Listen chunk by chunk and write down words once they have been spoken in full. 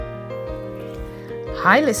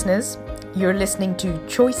Hi listeners, you're listening to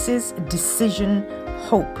Choices, Decision,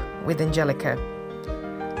 Hope with Angelica.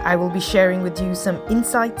 I will be sharing with you some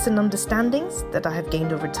insights and understandings that I have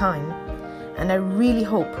gained over time, and I really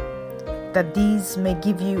hope that these may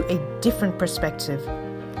give you a different perspective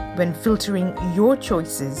when filtering your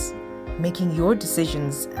choices, making your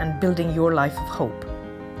decisions, and building your life of hope,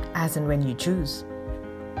 as and when you choose.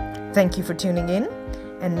 Thank you for tuning in,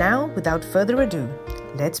 and now, without further ado,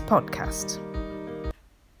 let's podcast.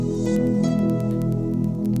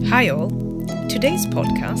 Hi all, today's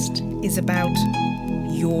podcast is about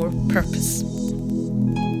your purpose.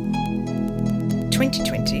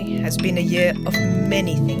 2020 has been a year of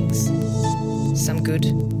many things, some good,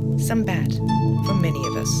 some bad, for many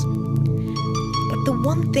of us. But the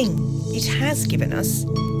one thing it has given us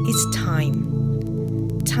is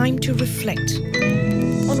time to reflect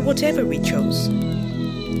on whatever we chose.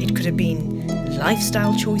 It could have been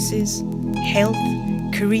lifestyle choices, health,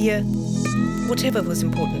 career, whatever was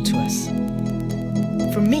important to us.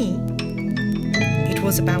 For me, it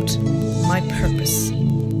was about my purpose.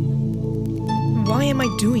 Why am I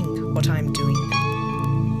doing what I'm doing?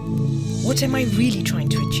 What am I really trying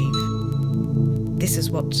to achieve? This is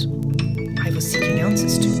what I was seeking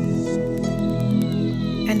answers to.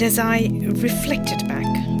 And as I reflected back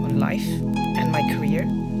on life and my career,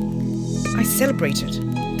 I celebrated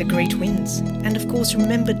the great wins and of course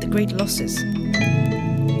remembered the great losses.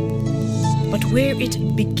 But where it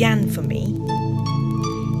began for me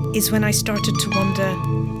is when I started to wonder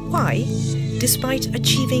why, despite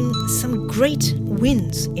achieving some great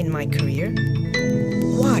wins in my career,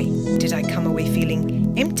 why did I come away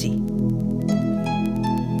feeling empty?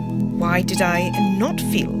 Why did I not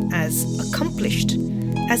feel as accomplished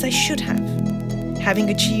as I should have, having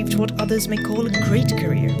achieved what others may call a great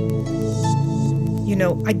career? You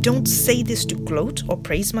know, I don't say this to gloat or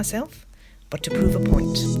praise myself, but to prove a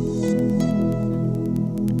point.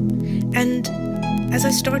 And as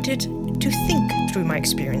I started to think through my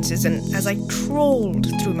experiences and as I trawled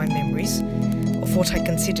through my memories of what I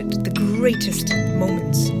considered the greatest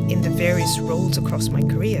moments in the various roles across my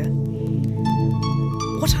career,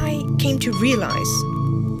 what I came to realize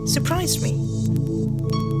surprised me.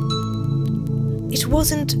 It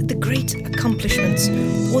wasn't the great accomplishments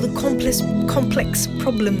or the complex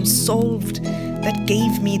problems solved that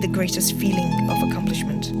gave me the greatest feeling of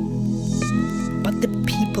accomplishment, but the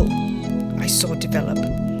people I saw develop,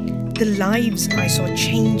 the lives I saw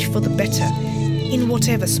change for the better in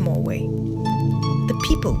whatever small way. The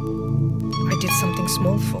people I did something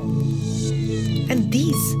small for. And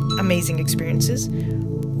these amazing experiences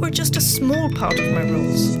were just a small part of my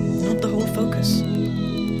roles, not the whole focus.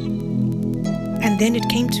 And then it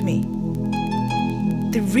came to me.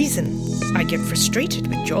 The reason I get frustrated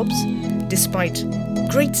with jobs, despite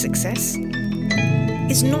great success,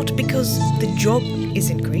 is not because the job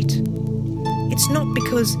isn't great. It's not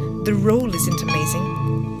because the role isn't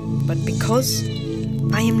amazing, but because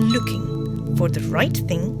I am looking for the right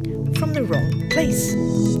thing from the wrong place.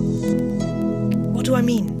 What do I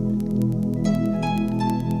mean?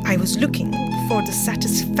 I was looking for the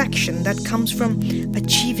satisfaction that comes from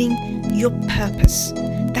achieving your purpose,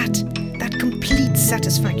 that complete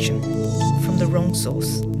satisfaction from the wrong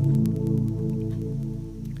source.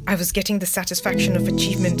 I was getting the satisfaction of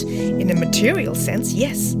achievement in a material sense,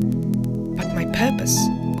 yes, but my purpose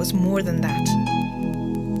was more than that.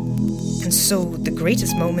 And so the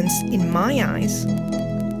greatest moments in my eyes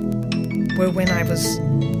were when I was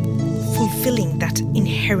fulfilling that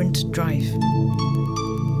inherent drive.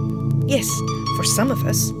 Yes, for some of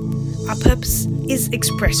us, our purpose is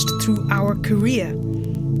expressed through our career.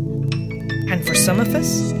 And for some of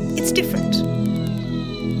us, it's different.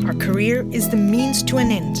 Our career is the means to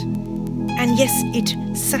an end. And yes, it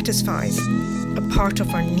satisfies a part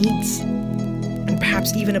of our needs and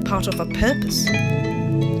perhaps even a part of our purpose.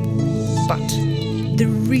 But the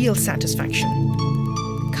real satisfaction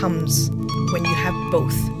comes when you have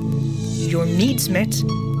both your needs met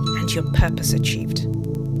and your purpose achieved.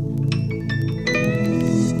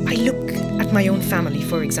 I look at my own family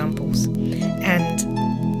for examples, and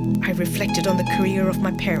I reflected on the career of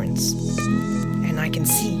my parents, and I can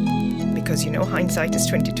see, because hindsight is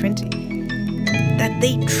 2020, that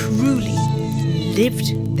they truly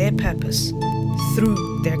lived their purpose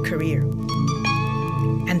through their career.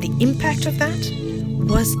 And the impact of that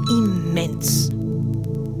was immense.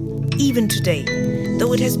 Even today,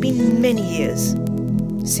 though it has been many years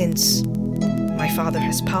since my father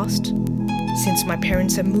has passed, since my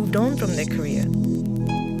parents have moved on from their career,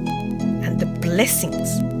 and the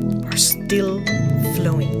blessings are still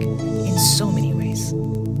flowing in so many ways.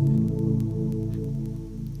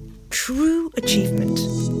 true achievement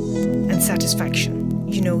and satisfaction,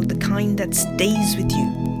 the kind that stays with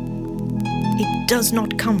you, it does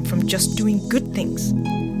not come from just doing good things,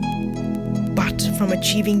 but from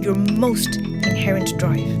achieving your most inherent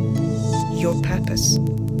drive, your purpose.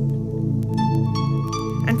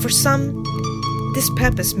 And for some, this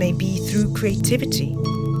purpose may be through creativity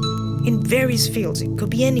in various fields. It could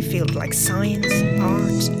be any field like science,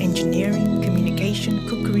 art, engineering, communication,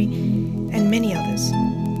 cookery, and many others.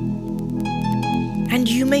 And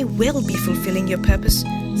you may well be fulfilling your purpose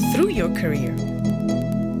through your career.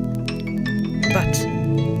 But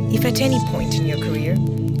if at any point in your career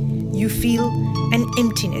you feel an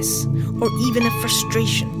emptiness or even a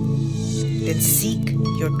frustration, then seek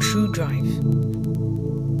your true drive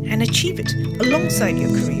and achieve it alongside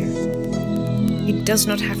your career. It does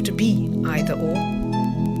not have to be either or.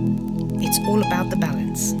 It's all about the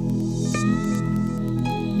balance.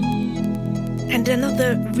 And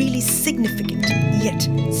another really significant yet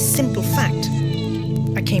simple fact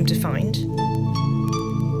I came to find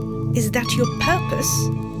is that your purpose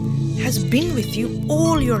has been with you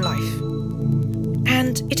all your life,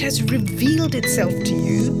 and it has revealed itself to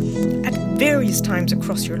you at various times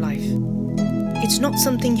across your life. It's not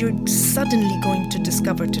something you're suddenly going to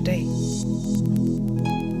discover today.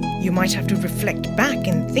 You might have to reflect back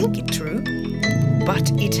and think it through,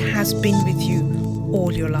 but it has been with you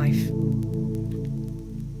all your life.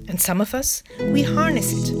 And some of us, we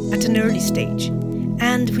harness it at an early stage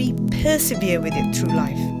and we persevere with it through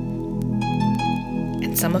life.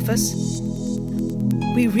 And some of us,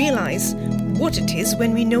 we realize what it is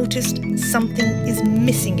when we notice something is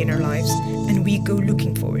missing in our lives and we go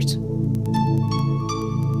looking for it.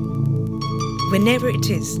 Whenever it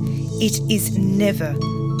is never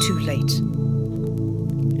too late.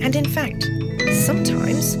 And in fact,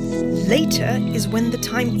 sometimes later is when the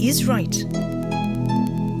time is right.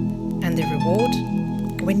 And the reward,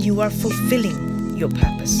 when you are fulfilling your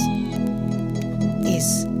purpose,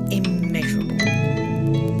 is immeasurable.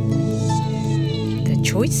 The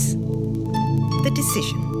choice, the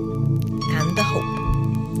decision, and the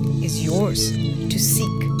hope is yours to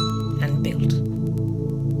seek and build.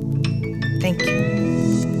 Thank you.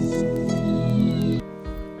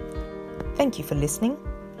 Thank you for listening.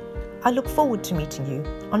 I look forward to meeting you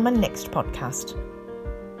on my next podcast.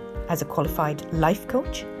 As a qualified life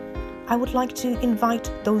coach, I would like to invite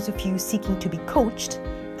those of you seeking to be coached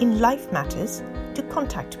in life matters to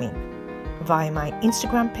contact me via my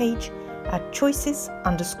Instagram page at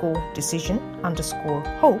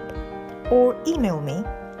choices_decision_hope or email me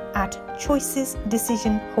at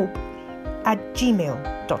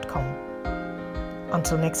choicesdecisionhope@gmail.com.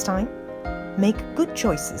 Until next time, make good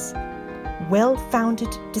choices,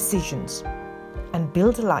 well-founded decisions, and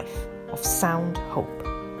build a life of sound hope.